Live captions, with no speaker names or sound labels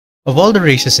Of all the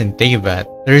races in Teyvat,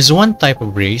 there is one type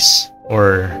of race,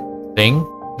 or thing,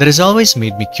 that has always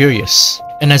made me curious.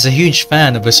 And as a huge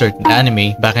fan of a certain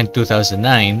anime back in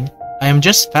 2009, I am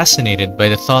just fascinated by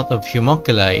the thought of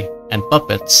homunculi and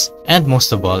puppets, and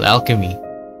most of all, alchemy.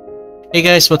 Hey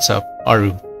guys, what's up?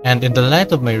 Aru. And in the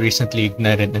light of my recently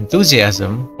ignited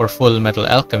enthusiasm for Full Metal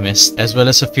Alchemist, as well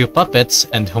as a few puppets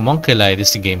and homunculi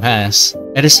this game has,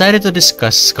 I decided to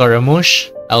discuss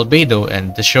Scaramouche, Albedo,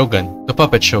 and the Shogun, the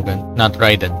puppet Shogun, not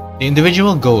Raiden, the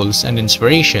individual goals and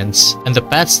inspirations, and the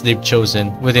paths they've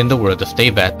chosen within the world of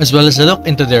Teyvat, as well as a look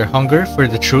into their hunger for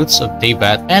the truths of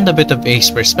Teyvat and a bit of Ei's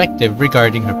perspective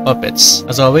regarding her puppets.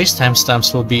 As always,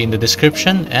 timestamps will be in the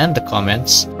description and the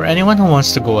comments for anyone who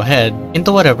wants to go ahead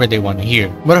into whatever they want to hear.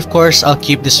 But of course, I'll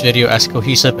keep this video as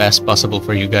cohesive as possible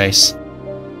for you guys.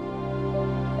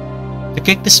 To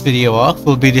kick this video off,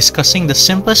 we'll be discussing the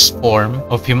simplest form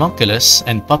of homunculus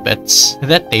and puppets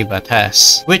that Teyvat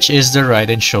has, which is the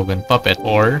Raiden Shogun puppet,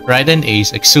 or Raiden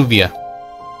Ei's Exuvia.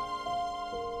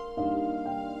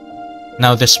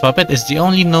 Now this puppet is the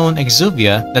only known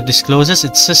Exuvia that discloses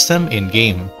its system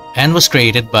in-game, and was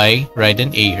created by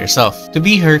Raiden Ei herself to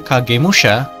be her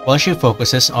Kagemusha while she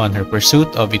focuses on her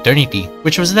pursuit of eternity,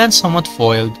 which was then somewhat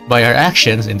foiled by her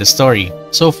actions in the story.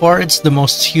 So far, it's the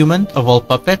most human of all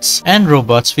puppets and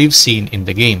robots we've seen in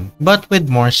the game, but with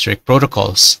more strict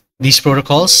protocols. These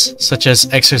protocols, such as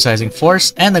exercising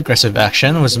force and aggressive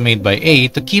action, was made by Ei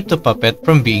to keep the puppet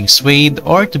from being swayed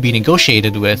or to be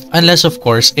negotiated with, unless of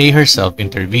course Ei herself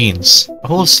intervenes. A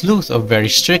whole slew of very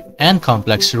strict and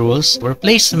complex rules were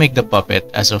placed to make the puppet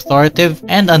as authoritative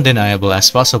and undeniable as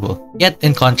possible. Yet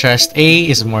in contrast, Ei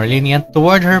is more lenient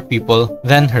toward her people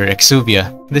than her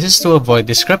Exuvia. This is to avoid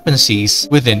discrepancies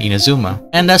within Inazuma,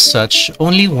 and as such,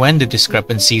 only when the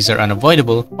discrepancies are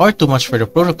unavoidable or too much for the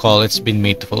protocol it's been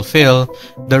made to fulfill,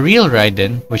 the real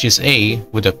Raiden, which is Ei,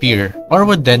 would appear, or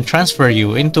would then transfer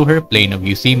you into her plane of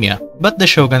euthymia. But the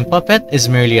Shogun puppet is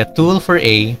merely a tool for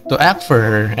Ei to act for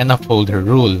her and uphold her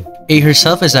rule. Ei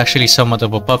herself is actually somewhat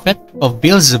of a puppet of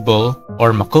Beelzebul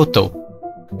or Makoto.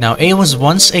 Now, Ei was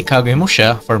once a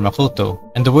Kagemusha for Makoto,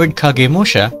 and the word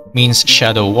Kagemusha means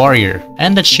shadow warrior,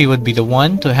 and that she would be the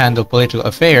one to handle political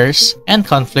affairs and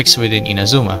conflicts within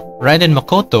Inazuma. Raiden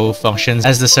Makoto functions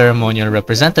as the ceremonial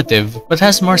representative, but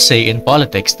has more say in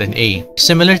politics than Ei,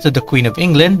 similar to the Queen of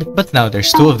England, but now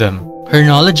there's two of them. Her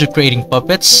knowledge of creating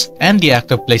puppets and the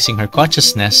act of placing her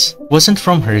consciousness wasn't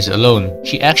from hers alone.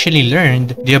 She actually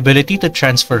learned the ability to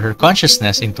transfer her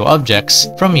consciousness into objects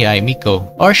from Yae Miko,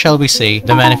 or shall we say,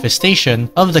 the manifestation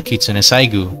of the Kitsune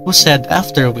Saigu, who said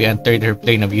after we entered her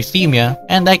plane of euthymia,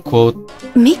 and I quote,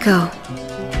 "Miko,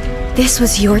 this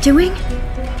was your doing?"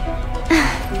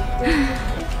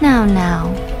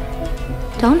 Now.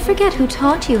 Don't forget who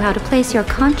taught you how to place your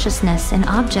consciousness in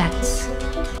objects.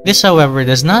 This, however,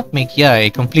 does not make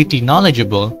Yae completely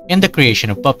knowledgeable in the creation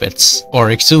of puppets, or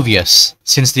Exuvias,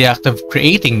 since the act of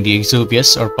creating the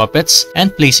Exuvias or puppets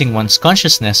and placing one's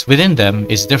consciousness within them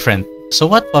is different. So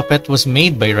what puppet was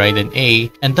made by Raiden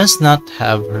Ei and does not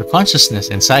have her consciousness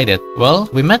inside it? Well,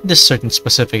 we met this certain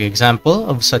specific example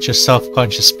of such a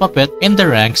self-conscious puppet in the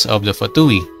ranks of the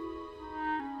Fatui.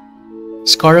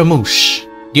 Scaramouche,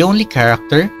 the only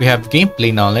character we have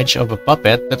gameplay knowledge of a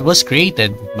puppet that was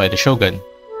created by the Shogun.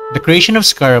 The creation of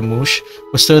Scaramouche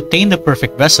was to attain the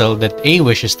perfect vessel that Ei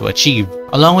wishes to achieve,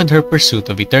 along with her pursuit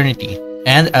of eternity.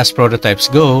 And as prototypes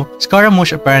go,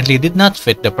 Scaramouche apparently did not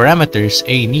fit the parameters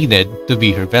Ei needed to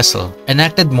be her vessel, and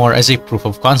acted more as a proof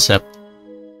of concept.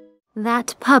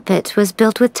 That puppet was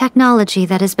built with technology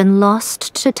that has been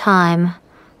lost to time.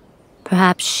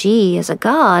 Perhaps she, as a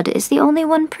god, is the only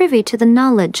one privy to the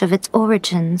knowledge of its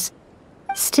origins.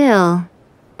 Still,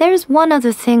 there is one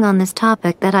other thing on this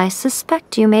topic that I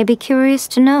suspect you may be curious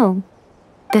to know.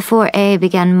 Before Ei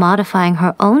began modifying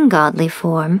her own godly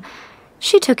form,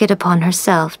 she took it upon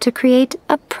herself to create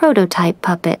a prototype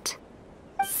puppet.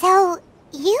 So,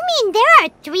 you mean there are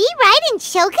 3 Raiden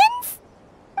Shoguns?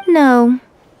 No.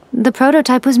 The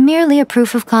prototype was merely a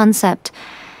proof of concept.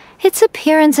 Its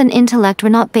appearance and intellect were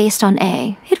not based on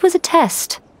Ei. It was a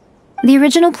test. The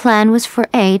original plan was for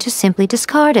Ei to simply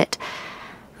discard it.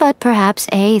 But perhaps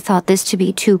Ei thought this to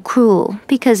be too cruel,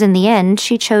 because in the end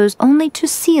she chose only to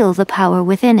seal the power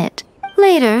within it.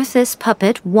 Later, this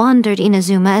puppet wandered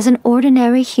Inazuma as an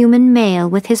ordinary human male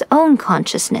with his own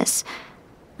consciousness,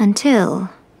 until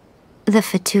the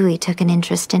Fatui took an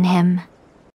interest in him.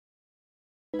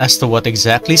 As to what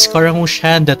exactly Scaramouche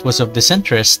had that was of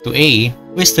disinterest to Ei,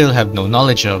 we still have no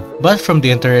knowledge of. But from the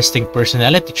interesting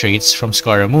personality traits from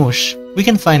Scaramouche, we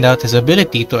can find out his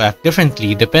ability to act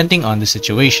differently depending on the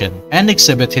situation, and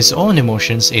exhibit his own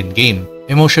emotions in-game.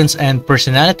 Emotions and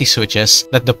personality switches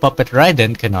that the puppet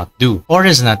Raiden cannot do, or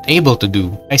is not able to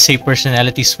do. I say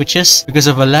personality switches because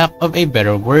of a lack of a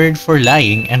better word for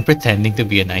lying and pretending to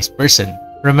be a nice person.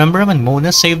 Remember when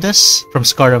Mona saved us from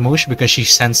Scaramouche because she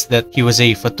sensed that he was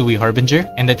a Fatui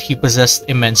Harbinger and that he possessed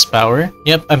immense power?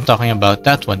 Yep, I'm talking about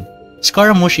that one.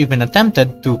 Scaramouche even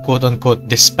attempted to quote-unquote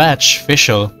dispatch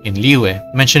Fischl in Liyue,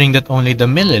 mentioning that only the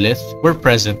Millilith were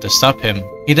present to stop him.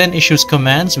 He then issues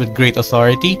commands with great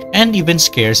authority and even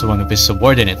scares one of his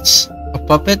subordinates. A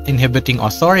puppet inhibiting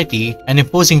authority and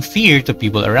imposing fear to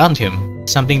people around him,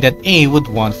 something that Ei would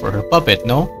want for her puppet,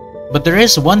 no? But there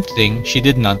is one thing she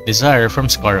did not desire from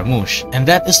Scaramouche, and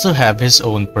that is to have his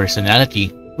own personality,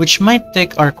 which might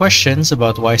take our questions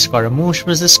about why Scaramouche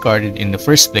was discarded in the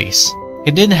first place.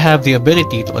 He did have the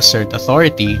ability to assert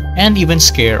authority and even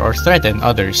scare or threaten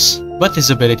others, but his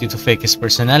ability to fake his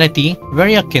personality,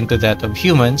 very akin to that of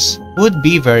humans, would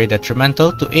be very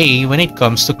detrimental to Ei when it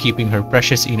comes to keeping her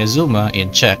precious Inazuma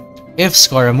in check. If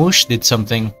Scaramouche did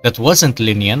something that wasn't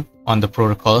lenient on the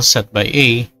protocols set by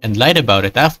Ei and lied about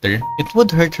it after, it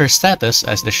would hurt her status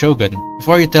as the Shogun.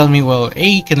 Before you tell me, well,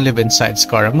 Ei can live inside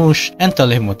Scaramouche and tell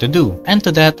him what to do. And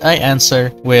to that I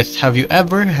answer with, have you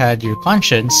ever had your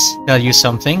conscience tell you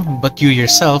something but you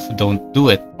yourself don't do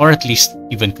it, or at least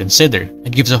even consider?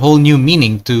 It gives a whole new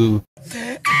meaning to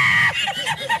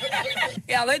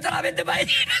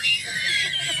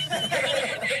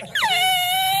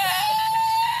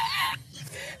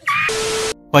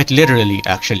quite literally,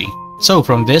 actually. So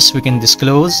from this, we can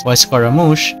disclose why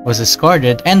Scaramouche was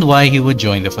discarded and why he would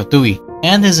join the Fatui.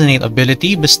 And his innate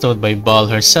ability bestowed by Baal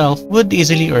herself would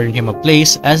easily earn him a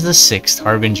place as the 6th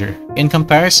Harbinger. In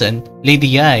comparison,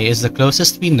 Lady Ei is the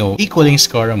closest we know equaling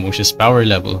Scaramouche's power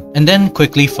level, and then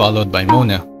quickly followed by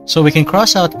Mona. So we can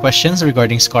cross out questions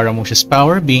regarding Scaramouche's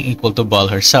power being equal to Baal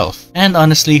herself. And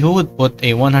honestly, who would put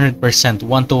a 100%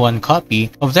 one-to-one copy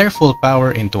of their full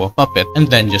power into a puppet and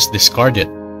then just discard it?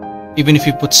 Even if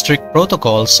you put strict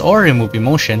protocols or remove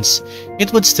emotions,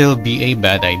 it would still be a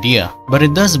bad idea. But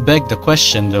it does beg the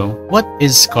question though, what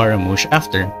is Scaramouche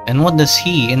after? And what does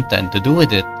he intend to do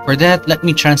with it? For that, let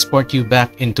me transport you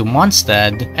back into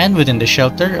Mondstadt and within the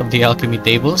shelter of the alchemy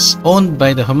tables owned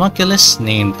by the homunculus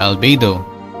named Albedo.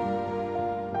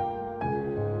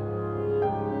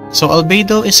 So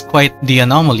Albedo is quite the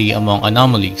anomaly among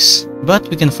anomalies, but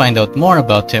we can find out more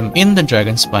about him in the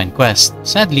Dragon Spine quest.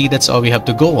 Sadly, that's all we have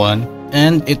to go on,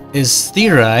 and it is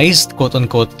theorized,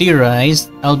 quote-unquote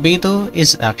theorized, Albedo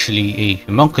is actually a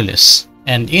homunculus.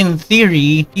 And in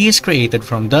theory, he is created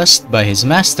from dust by his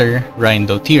master,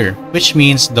 Rhinedottir, which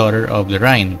means daughter of the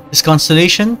Rhine. His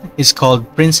constellation is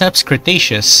called Princeps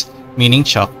Cretaceous, meaning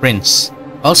Chalk Prince,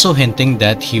 also hinting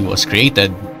that he was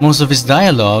created. Most of his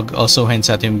dialogue also hints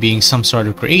at him being some sort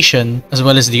of creation, as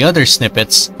well as the other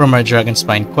snippets from our Dragon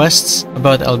Spine quests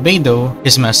about Albedo,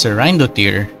 his master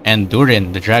Rhinedottir, and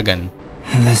Durin the dragon.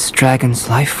 This dragon's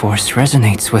life force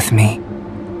resonates with me.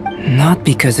 Not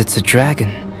because it's a dragon,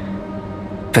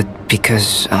 but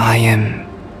because I am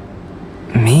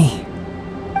me.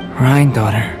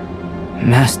 Rhinedottir,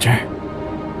 Master.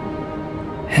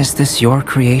 Is this your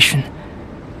creation?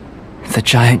 The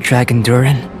giant dragon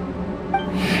Durin?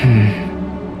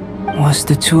 Was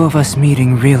the two of us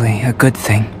meeting really a good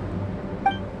thing?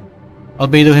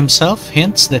 Albedo himself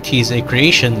hints that he is a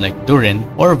creation like Durin,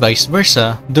 or vice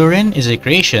versa, Durin is a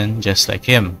creation just like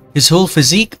him. His whole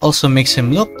physique also makes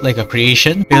him look like a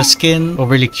creation, pale skin,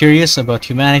 overly curious about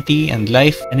humanity and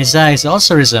life, and his eyes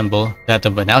also resemble that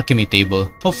of an alchemy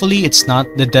table. Hopefully it's not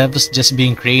the devs just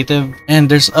being creative, and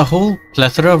there's a whole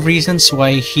plethora of reasons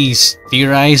why he's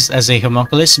theorized as a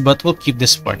homunculus, but we'll keep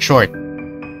this part short.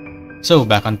 So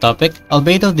back on topic,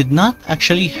 Albedo did not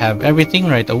actually have everything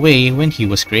right away when he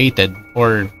was created,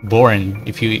 or born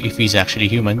if he's actually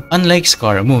human, unlike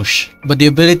Scaramouche. But the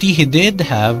ability he did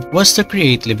have was to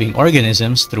create living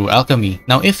organisms through alchemy.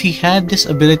 Now if he had this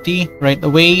ability right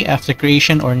away after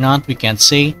creation or not, we can't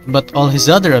say, but all his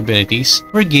other abilities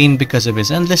were gained because of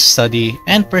his endless study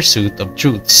and pursuit of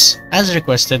truths, as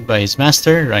requested by his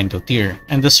master Rhinedottir.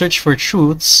 And the search for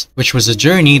truths, which was a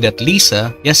journey that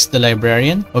Lisa, yes the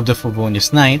librarian of the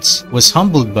Favonius Knights, was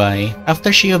humbled by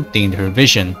after she obtained her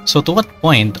vision. So to what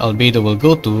point Albedo will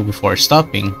go to before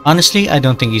stopping? Honestly, I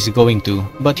don't think he's going to,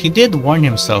 but he did warn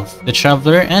himself, the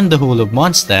Traveler, and the whole of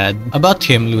Mondstadt about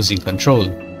him losing control.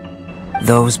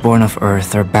 Those born of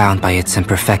Earth are bound by its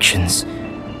imperfections.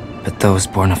 but those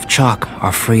born of chalk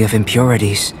are free of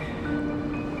impurities.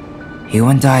 You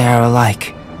and I are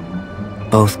alike,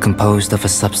 both composed of a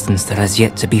substance that has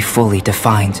yet to be fully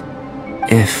defined.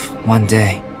 If, one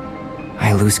day,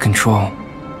 I lose control,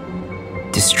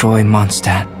 destroy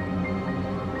Mondstadt,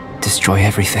 destroy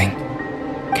everything,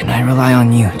 can I rely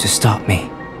on you to stop me?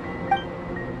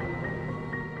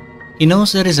 He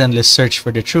knows that his endless search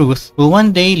for the truth will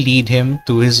one day lead him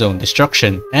to his own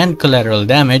destruction, and collateral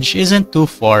damage isn't too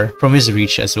far from his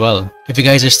reach as well. If you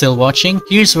guys are still watching,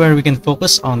 here's where we can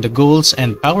focus on the goals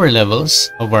and power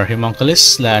levels of our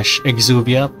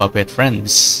Homunculus/Exuvia puppet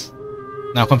friends.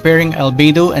 Now, comparing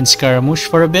Albedo and Scaramouche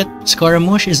for a bit,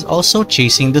 Scaramouche is also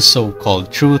chasing the so-called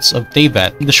truths of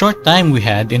Teyvat. The short time we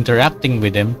had interacting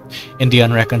with him in the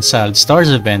Unreconciled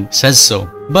Stars event says so.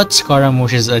 But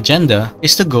Scaramouche's agenda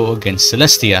is to go against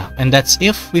Celestia, and that's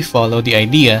if we follow the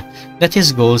idea that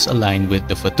his goals align with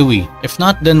the Fatui. If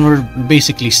not, then we're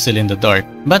basically still in the dark.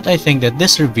 But I think that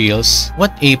this reveals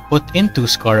what Ei put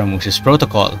into Scaramouche's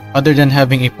protocol. Other than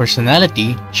having a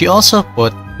personality, she also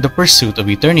put the pursuit of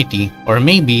eternity, or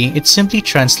maybe it's simply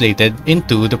translated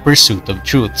into the pursuit of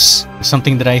truths.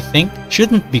 Something that I think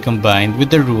shouldn't be combined with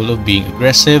the rule of being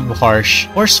aggressive, harsh,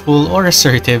 forceful, or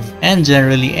assertive, and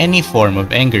generally any form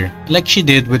of anger, like she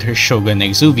did with her Shogun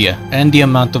Exuvia. And the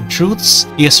amount of truths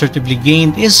he assertively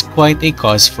gained is quite a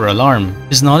cause for alarm.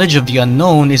 His knowledge of the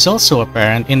unknown is also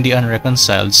apparent in the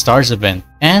Unreconciled Stars event,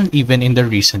 and even in the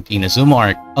recent Inazuma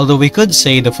arc. Although we could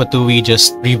say the Fatui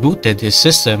just rebooted his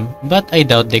system, but I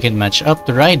doubt they can match up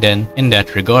to Raiden in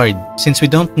that regard, since we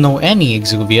don't know any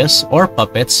Exuvias or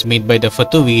puppets made by the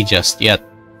Fatui just yet.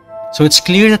 So it's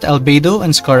clear that Albedo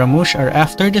and Scaramouche are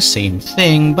after the same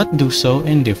thing but do so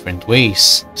in different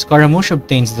ways. Scaramouche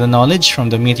obtains the knowledge from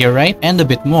the meteorite and a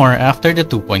bit more after the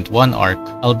 2.1 arc.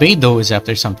 Albedo is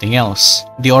after something else,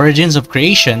 the origins of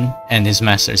creation and his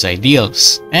master's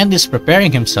ideals, and is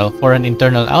preparing himself for an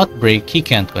internal outbreak he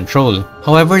can't control.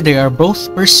 However, they are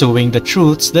both pursuing the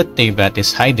truths that Teyvat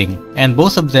is hiding, and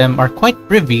both of them are quite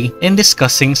privy in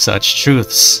discussing such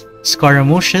truths.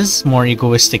 Scaramouche's more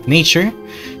egoistic nature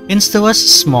hints to us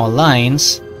small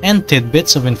lines and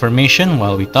tidbits of information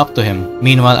while we talk to him.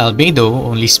 Meanwhile, Albedo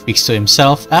only speaks to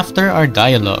himself after our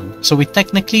dialogue, so we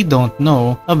technically don't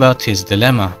know about his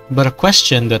dilemma. But a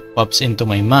question that pops into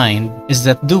my mind is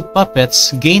that do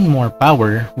puppets gain more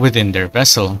power within their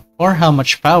vessel? Or how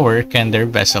much power can their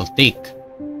vessel take?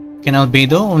 Can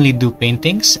Albedo only do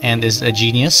paintings and is a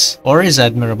genius, or is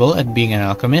admirable at being an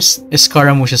alchemist? Is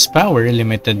Scaramouche's power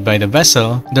limited by the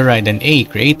vessel the Raiden Ei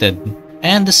created?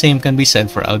 And the same can be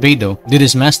said for Albedo. Did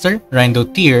his master,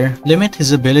 Rhinedottir, limit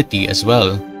his ability as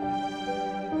well?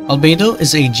 Albedo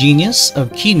is a genius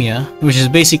of Chemia, which is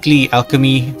basically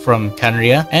alchemy from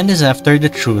Canria, and is after the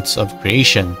truths of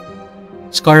creation.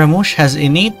 Scaramouche has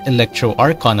innate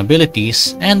Electro-Archon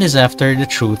abilities and is after the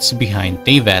truths behind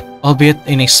Teyvat, albeit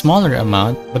in a smaller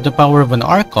amount, but the power of an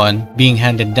Archon being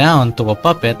handed down to a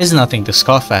puppet is nothing to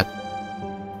scoff at.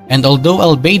 And although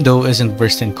Albedo isn't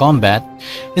versed in combat,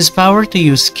 his power to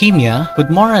use Chemia could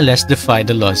more or less defy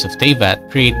the laws of Teyvat,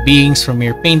 create beings from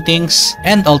mere paintings,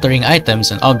 and altering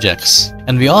items and objects.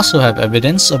 And we also have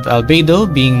evidence of Albedo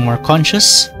being more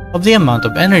conscious of the amount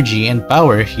of energy and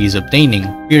power he is obtaining.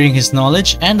 Fearing his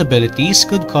knowledge and abilities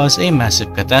could cause a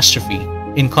massive catastrophe.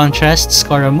 In contrast,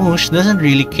 Scaramouche doesn't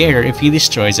really care if he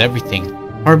destroys everything.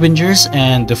 Harbingers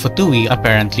and the Fatui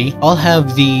apparently all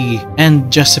have the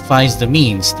 "end justifies the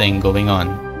means" thing going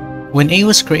on. When Ei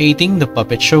was creating the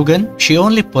puppet Shogun, she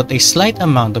only put a slight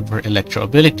amount of her electro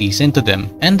abilities into them,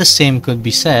 and the same could be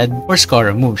said for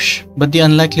Scaramouche. But the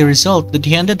unlikely result that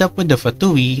he ended up with the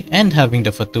Fatui and having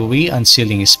the Fatui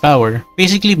unsealing his power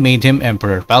basically made him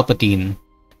Emperor Palpatine.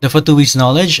 The Fatui's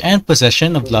knowledge and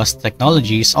possession of lost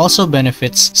technologies also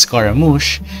benefits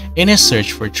Scaramouche in his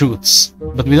search for truths.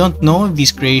 But we don't know if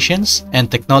these creations and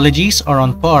technologies are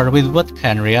on par with what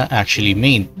Canria actually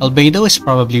made. Albedo is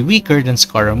probably weaker than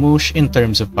Scaramouche in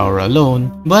terms of power alone,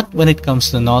 but when it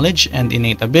comes to knowledge and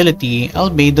innate ability,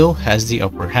 Albedo has the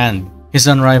upper hand. His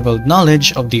unrivaled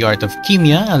knowledge of the art of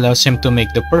Chemia allows him to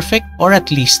make the perfect, or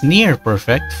at least near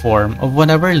perfect, form of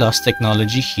whatever lost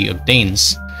technology he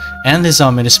obtains. And his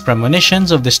ominous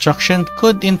premonitions of destruction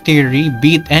could in theory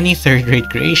beat any third-rate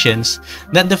creations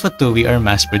that the Fatui are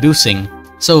mass-producing.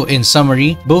 So in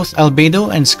summary, both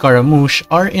Albedo and Scaramouche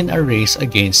are in a race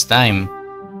against time.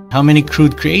 How many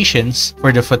crude creations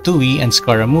for the Fatui and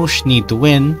Scaramouche need to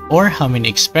win, or how many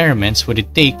experiments would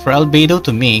it take for Albedo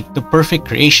to make the perfect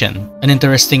creation? An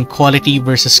interesting quality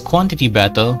versus quantity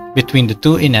battle between the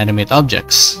two inanimate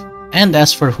objects. And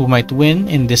as for who might win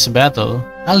in this battle,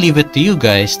 I'll leave it to you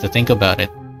guys to think about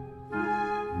it.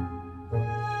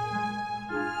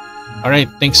 Alright,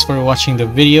 thanks for watching the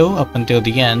video up until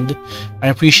the end. I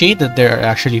appreciate that there are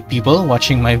actually people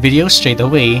watching my videos straight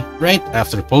away, right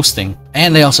after posting.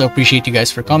 And I also appreciate you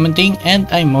guys for commenting, and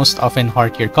I most often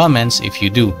heart your comments if you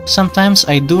do. Sometimes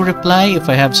I do reply if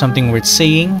I have something worth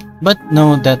saying, but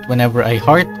know that whenever I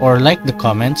heart or like the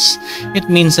comments, it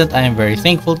means that I am very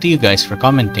thankful to you guys for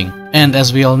commenting. And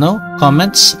as we all know,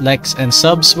 comments, likes, and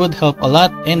subs would help a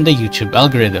lot in the YouTube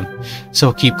algorithm.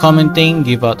 So keep commenting,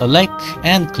 give out a like,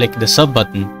 and click the sub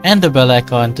button and the bell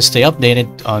icon to stay updated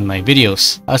on my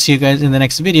videos. I'll see you guys in the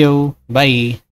next video. Bye!